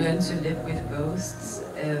 to learn to live with ghosts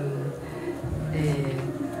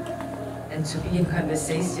and to be in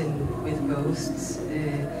conversation with ghosts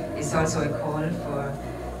is also a call for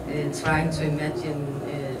trying to imagine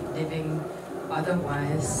living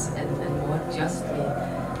otherwise and more justly.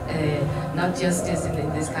 Not justice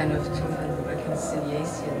in this kind of truth and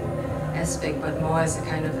reconciliation aspect, but more as a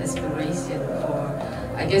kind of aspiration for,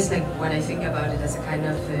 I guess, like when I think about it as a kind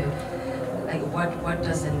of like what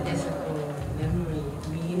does an ethical memory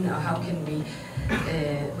or how can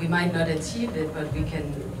we might not achieve it, but we can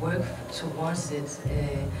work towards it,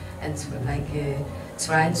 and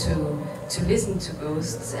try to listen to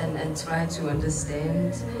ghosts and try to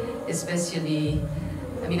understand, especially,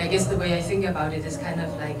 I mean, I guess the way I think about it is kind of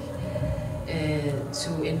like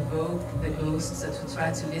to invoke the ghosts, or to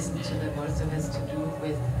try to listen to them also has to do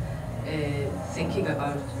with thinking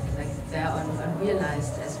about like their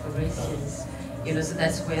unrealized aspirations, you know. So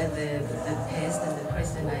that's where the past and the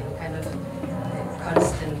present are in kind of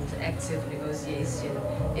constant active negotiation.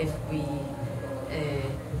 If we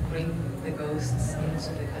bring the ghosts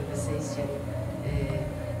into the conversation,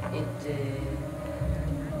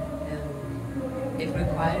 it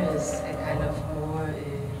requires a kind of more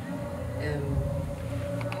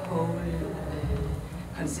whole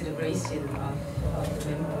consideration of the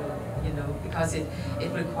memory, you know, because it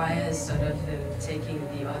requires sort of taking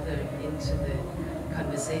the other into the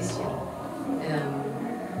conversation.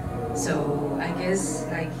 So I guess,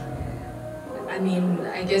 like,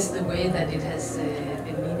 I guess the way that it has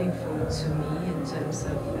been meaningful to me in terms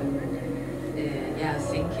of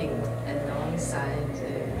thinking alongside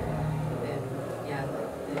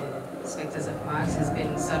the specters of Marx has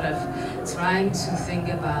been sort of trying to think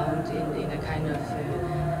about in a kind of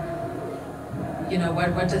you know,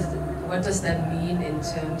 what does that mean in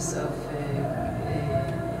terms of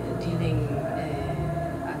dealing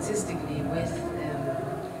artistically with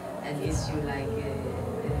an issue like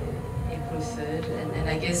April 3rd, and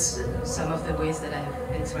I guess some of the ways that I have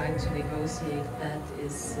been trying to negotiate that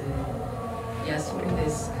is through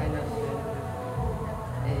this kind of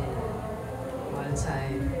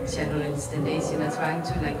multi-channel installation, and trying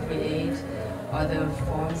to like create other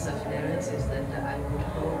forms of narratives that I would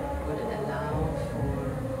hope would allow for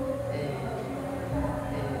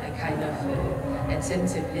a kind of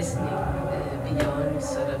attentive listening beyond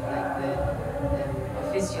sort of like the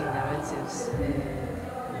official narratives.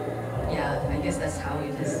 I guess that's how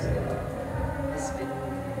it has been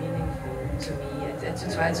meaningful to me, and to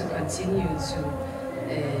try to continue to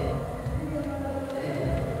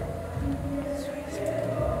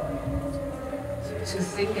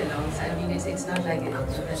think alongside. I mean, it's not like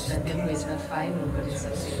that memory is not final, but it's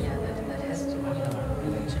something that has to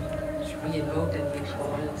be invoked and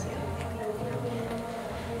recalled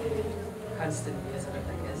constantly, sort of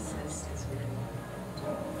like as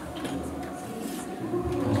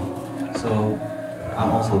So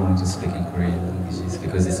I'm also going to speak in Korean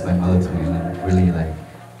because it's my mother tongue, and I'm really like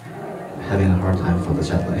having a hard time for the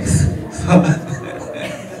jet lags. So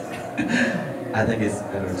I think it's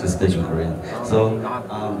better to speak in Korean. So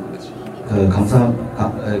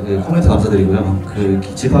코멘트 감사드리고요.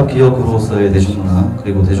 집합 기억으로서의 대중문화,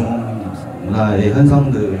 그리고 대중문화의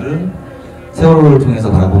현상들을 세월호를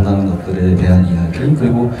통해서 바라본다는 것들에 대한 이야기,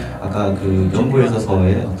 그리고 아까 그 연구에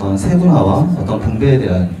있어서의 어떤 세분화와 어떤 분배에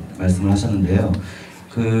대한 말씀을 하셨는데요.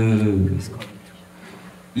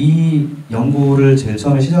 이 연구를 제일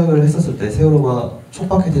처음에 시작을 했었을 때 세월호가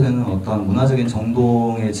촉박해 되는 어떤 문화적인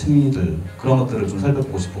정동의 층위들, 그런 것들을 좀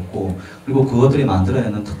살펴보고 싶었고, 그리고 그것들이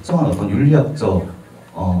만들어내는 특정한 어떤 윤리학적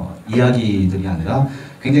이야기들이 아니라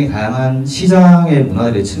굉장히 다양한 시장의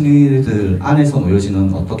문화들의 층위들 안에서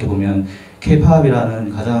놓여지는, 어떻게 보면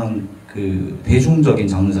K-팝이라는 가장 그 대중적인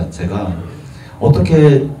장르 자체가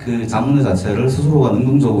어떻게 그 장르 자체를 스스로가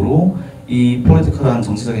능동적으로 이 폴리티컬한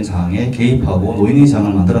정치적인 장에 개입하고 노인의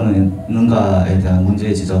장을 만들어내는가에 대한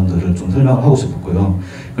문제의 지점들을 좀 설명을 하고 싶었고요.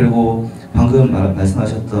 그리고 방금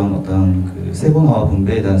말씀하셨던 어떤 그 세분화와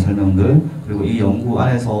분배에 대한 설명들, 그리고 이 연구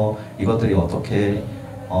안에서 이것들이 어떻게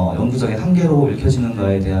연구적인 한계로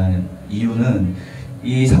읽혀지는가에 대한 이유는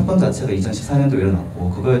이 사건 자체가 2014년도에 일어났고,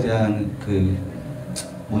 그거에 대한 그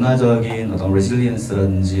문화적인 어떤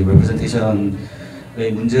레질리언스라든지 레프레젠테이션의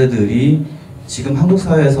문제들이 지금 한국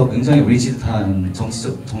사회에서 굉장히 리지드한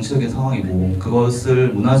정치적인 상황이고,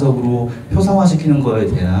 그것을 문화적으로 표상화시키는 것에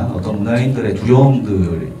대한 어떤 문화인들의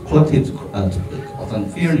두려움들, 콜렉티브 어떤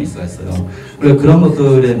fearness가 있어요. 그리고 그런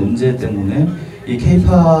것들의 문제 때문에 이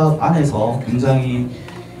K-팝 안에서 굉장히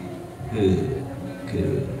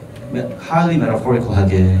highly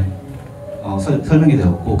metaphorical하게 설명이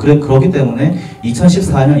되었고, 그렇기 때문에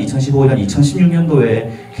 2014년, 2015년, 2016년도에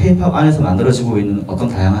K-팝 안에서 만들어지고 있는 어떤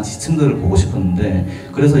다양한 지층들을 보고 싶었는데,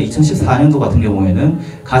 그래서 2014년도 같은 경우에는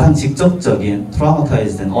가장 직접적인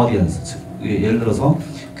traumatized audience, 즉 예를 들어서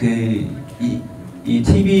이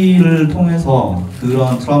TV를 통해서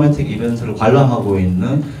그런 트라우마틱 이벤트를 관람하고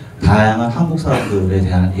있는 다양한 한국 사람들에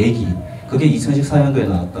대한 얘기, 그게 2014년도에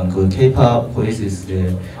나왔던 그 K-팝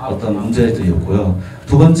포리시스의 어떤 문제들이었고요.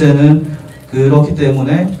 두 번째는 그렇기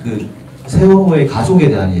때문에 그 세월호의 가족에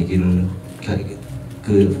대한 얘기를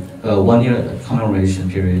 1 year commemoration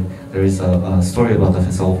period, there is a story about the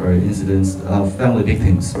sulfur incidents, family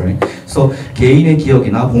victims, right? So 개인의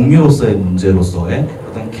기억이나 공유로서의 문제로서의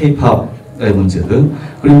어떤 K-팝의 문제들,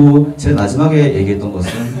 그리고 제일 마지막에 얘기했던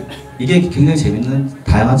것은 이게 굉장히 재밌는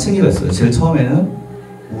다양한 층위가 있어요. 제일 처음에는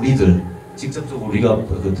우리들, 직접적으로 우리가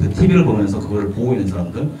그 TV를 보면서 그거를 보고 있는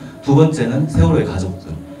사람들, 두 번째는 세월호의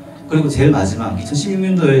가족들, 그리고 제일 마지막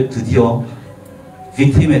 2016년도에 드디어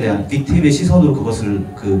빅팀의 시선으로 그것을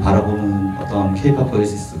바라보는 어떤 K-pop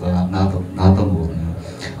보이시스가 나왔던 거거든요.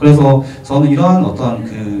 그래서 저는 이러한 어떤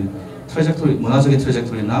트래젝토리, 문화적인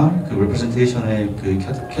트래젝토리나 레프레젠테이션의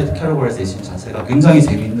캐러버라이제이션 자체가 굉장히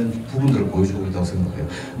재미있는 부분들을 보여주고 있다고 생각해요.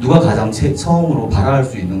 누가 가장 처음으로 발화할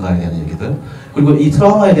수 있는가에 대한 얘기들, 그리고 이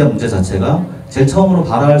트라우마에 대한 문제 자체가 제일 처음으로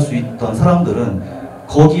발화할 수 있던 사람들은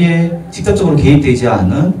거기에 직접적으로 개입되지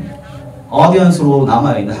않는 어디언스로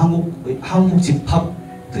남아있는 한국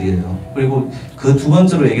집합들이에요. 그리고 그 두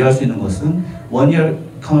번째로 얘기할 수 있는 것은 1 year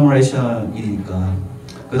commemoration이니까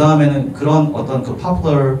그 다음에는 그런 어떤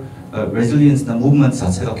popular resilience나 movement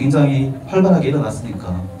자체가 굉장히 활발하게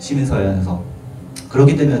일어났으니까 시민사회 안에서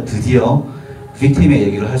그렇기 때문에 드디어 빅팀의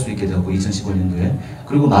얘기를 할 수 있게 되었고 2015년도에,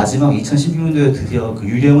 그리고 마지막 2016년도에 드디어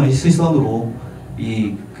유령의 시선으로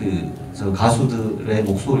저 가수들의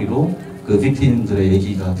목소리로 빅팀들의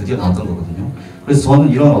얘기가 드디어 나왔던 거거든요. 그래서 저는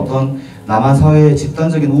이런 어떤 남한 사회의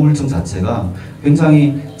집단적인 우울증 자체가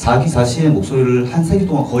굉장히 자기 자신의 목소리를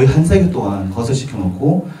거의 한 세기 동안 거슬시켜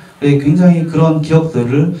놓고 굉장히 그런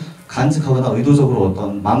기억들을 간직하거나 의도적으로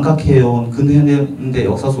어떤 망각해온 근현대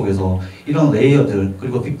역사 속에서 이런 레이어들,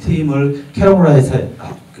 그리고 빅팀을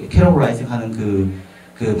캐러버라이징하는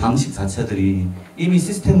그 방식 자체들이 이미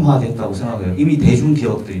시스템화됐다고 생각해요. 이미 대중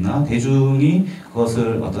기억들이나 대중이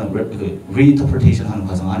그것을 어떤 리인터프리테이션 하는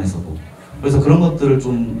과정 안에서도. 그래서 그런 것들을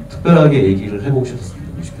좀 특별하게 얘기를 해보고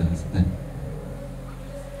싶었습니다. 뮤직비디오에서. 네.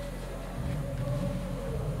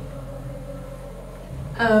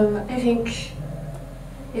 I think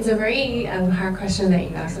it's a very hard question that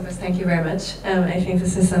you asked of us. Thank you very much. I think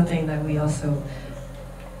this is something that we also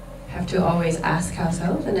have to always ask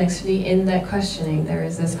ourselves, and actually in that questioning there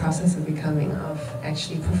is this process of becoming, of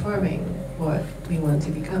actually performing what we want to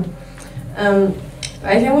become.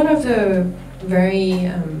 I think one of the very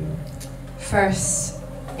first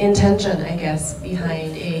intention, I guess,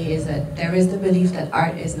 behind A is that there is the belief that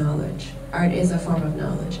art is knowledge. Art is a form of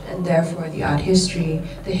knowledge, and therefore the art history,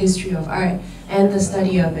 the history of art, and the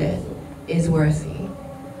study of it is worthy.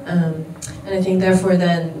 And I think therefore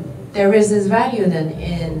then there is this value then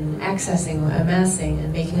in accessing or amassing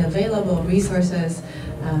and making available resources,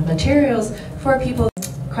 materials for people,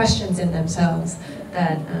 questions in themselves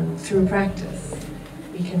that through practice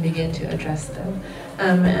we can begin to address them.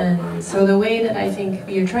 And so the way that I think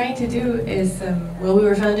we are trying to do is, well, we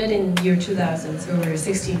were founded in year 2000, so we were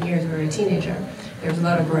 16 years, we were a teenager. There was a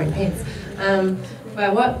lot of growing pains.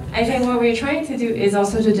 But what we're trying to do is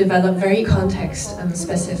also to develop very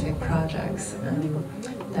context-specific projects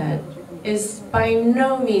that is by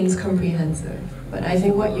no means comprehensive. But I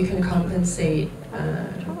think what you can compensate,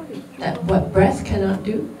 that what breadth cannot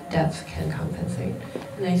do, depth can compensate.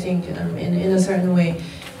 And I think in a certain way,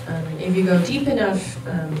 if you go deep enough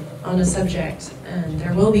on a subject, and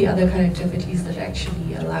there will be other connectivities that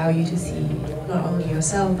actually allow you to see not only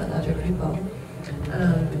yourself but other people.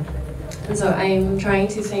 And so I'm trying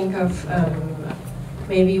to think of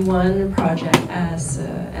maybe one project as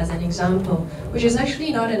an example, which is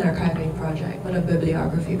actually not an archiving project, but a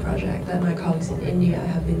bibliography project that my colleagues in India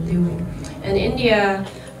have been doing. And India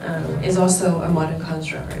is also a modern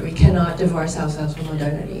construct, right? We cannot divorce ourselves from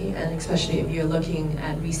modernity, and especially if you're looking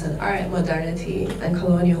at recent art, modernity and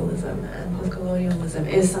colonialism and post-colonialism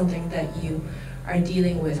is something that you are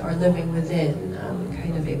dealing with or living within,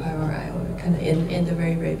 kind of a priori, or kind of in the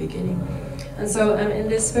very, very beginning. And so in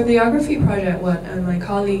this bibliography project, what my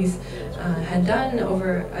colleagues had done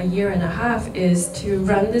over a year and a half is to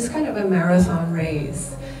run this kind of a marathon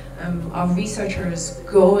race of researchers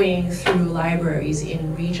going through libraries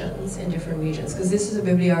in regions, in different regions, because this is a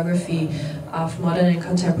bibliography of modern and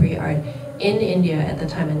contemporary art in India at the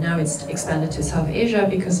time, and now it's expanded to South Asia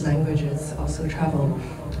because languages also travel,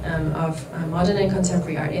 of modern and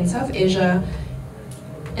contemporary art in South Asia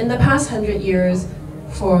in the past 100 years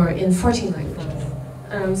in 14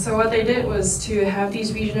 languages. So what they did was to have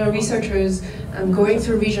these regional researchers going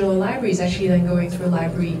through regional libraries, actually then going through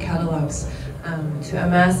library catalogs, to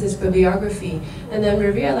amass this bibliography. And then we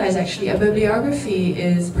realized actually a bibliography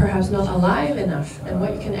is perhaps not alive enough, and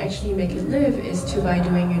what you can actually make it live is by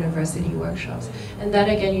doing university workshops. And that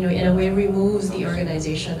again, in a way removes the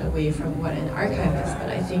organization away from what an archive is, but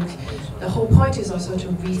I think the whole point is also to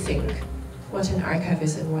rethink what an archive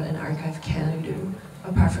is and what an archive can do,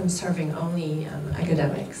 apart from serving only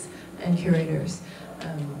academics and curators.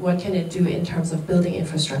 What can it do in terms of building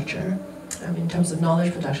infrastructure, in terms of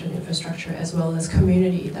knowledge production infrastructure, as well as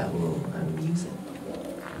community that will use it.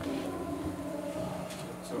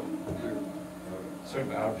 So we're sort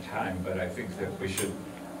of out of time, but I think that we should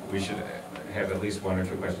have at least one or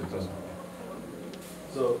two questions.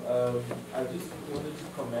 So I just wanted to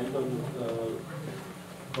comment on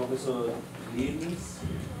Professor Levy's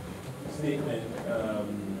statement,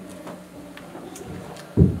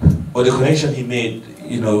 or the connection he made,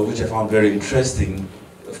 which I found very interesting.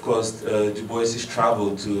 Of course, Du Bois's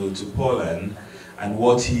travel to Poland and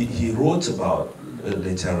what he wrote about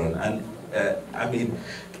later on. And I mean,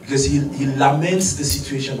 because he laments the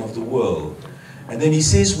situation of the world. And then he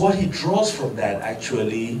says what he draws from that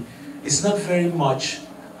actually is not very much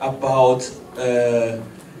about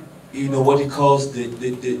what he calls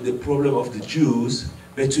the problem of the Jews,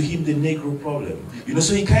 but to him the Negro problem.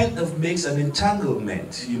 So he kind of makes an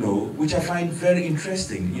entanglement, which I find very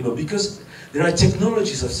interesting, because there are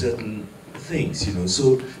technologies of certain things,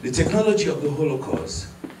 So the technology of the Holocaust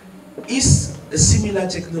is a similar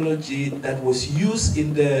technology that was used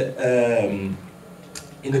in the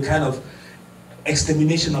kind of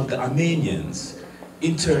extermination of the Armenians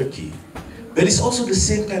in Turkey. But it's also the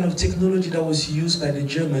same kind of technology that was used by the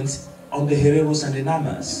Germans on the Hereros and the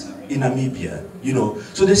Namas in Namibia,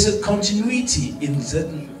 So there's a continuity in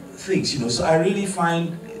certain things, So I really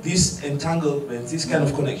find these entanglements, these kind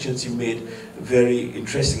of connections you made very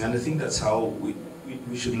interesting, and I think that's how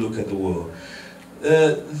we should look at the world.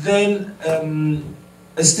 Then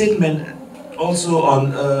a statement also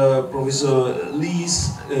on Professor Lee's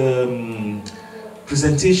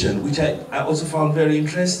presentation, which I also found very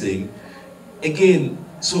interesting. Again,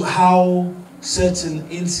 so how certain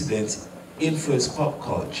incidents influence pop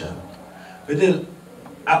culture. But then,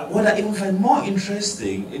 what I even find more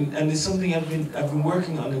interesting, and it's something I've been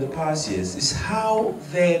working on in the past years, is how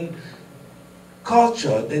then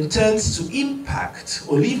culture then turns to impact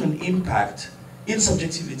or leave an impact in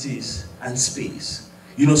subjectivities and space.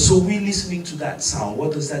 So we're listening to that sound.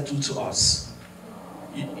 What does that do to us?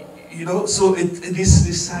 So it is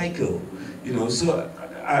this cycle. So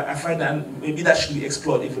I find that maybe that should be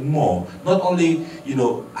explored even more. Not only,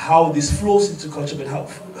 how this flows into culture, but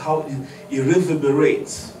how it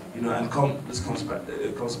reverberates, and this comes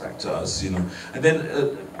back to us, And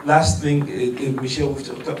then last thing, Michelle, we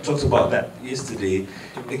talked about that yesterday.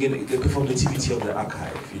 Again, the performativity of the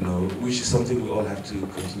archive, which is something we all have to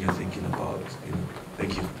continue thinking about.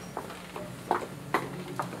 Thank you.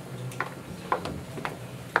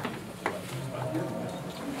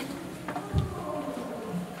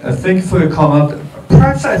 Thank you for your comment.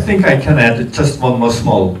 Perhaps I think I can add just one more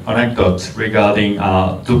small anecdote regarding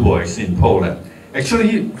Du Bois in Poland. Actually,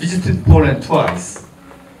 he visited Poland twice.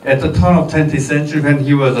 At the turn of 20th century, when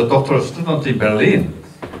he was a doctoral student in Berlin,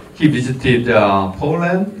 he visited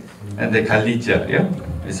Poland and the Galicia,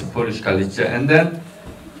 it's a Polish Galicia. And then,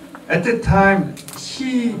 at the time,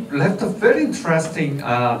 he left a very interesting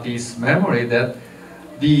this memory that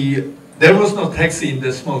there was no taxi in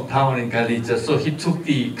the small town in Galicia, so he took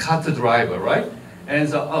the cart driver, right? And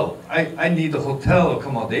so, I need a hotel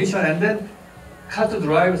accommodation. And then cart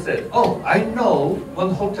driver said, I know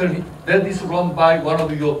one hotel that is run by one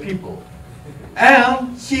of your people.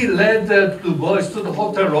 And he led Du Bois to the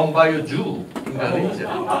hotel run by a Jew in Galicia.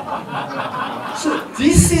 So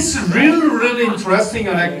this is really interesting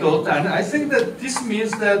anecdote, and I think that this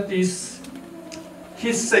means that his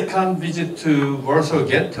second visit to Warsaw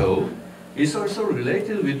Ghetto is also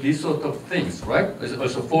related with these sort of things, right? There's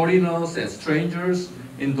also foreigners and strangers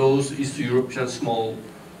in those East European small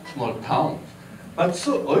towns. But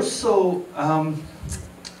so also,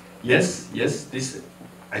 yes, this.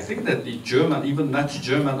 I think that the German, even Nazi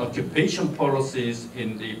German occupation policies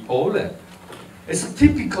in the Poland, it's a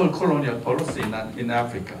typical colonial policy in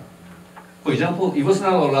Africa. For example, it was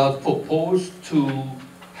not allowed for Poles to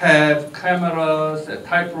have cameras and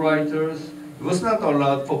typewriters. It was not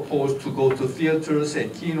allowed for Poles to go to theaters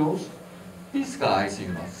and kinos. These guys,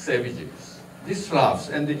 savages, these Slavs.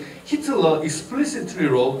 And Hitler explicitly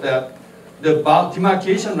wrote that the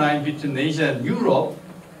demarcation line between Asia and Europe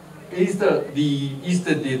is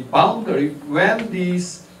the boundary when the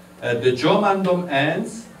Germandom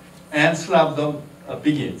ends and Slavdom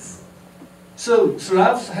begins. So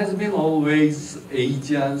Slavs has been always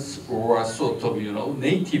Asians or sort of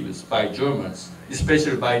natives by Germans,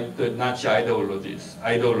 especially by the Nazi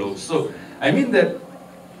ideologues. So I mean that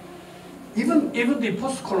even the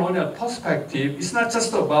post-colonial perspective is not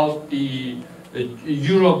just about the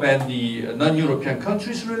Europe and the non-European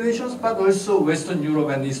countries' relations, but also Western Europe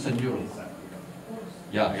and Eastern Europe.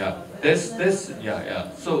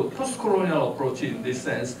 So post-colonial approach in this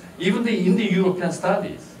sense, even in the European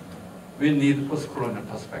studies, we need post-colonial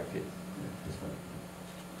perspective.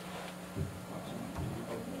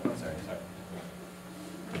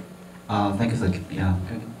 Thank you for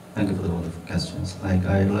thank you for the wonderful questions. Like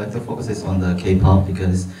I like to focus on the K-pop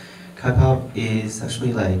because K-pop is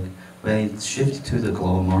actually like when it shifts to the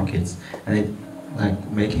global markets and it like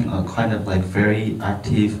making a kind of like very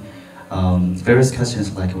active various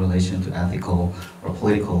questions like in relation to ethical or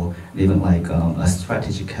political, and even like a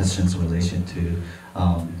strategic questions in relation to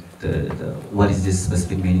what is this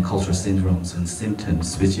specific meaning, cultural syndromes and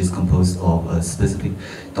symptoms, which is composed of specific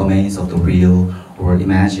domains of the real or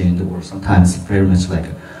imagined, or sometimes very much like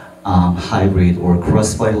hybrid or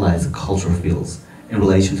cross-fertilized cultural fields in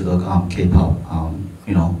relation to the K-pop,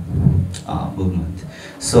 movement.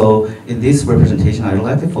 So in this representation, I would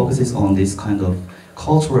like to focus on this kind of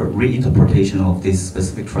cultural reinterpretation of these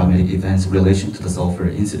specific traumatic events in relation to the sulfur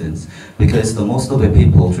incidents, because the most of the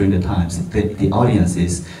people during the times, the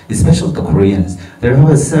audiences, especially the Koreans, there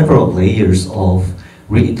are several layers of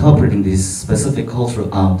reinterpreting this specific cultural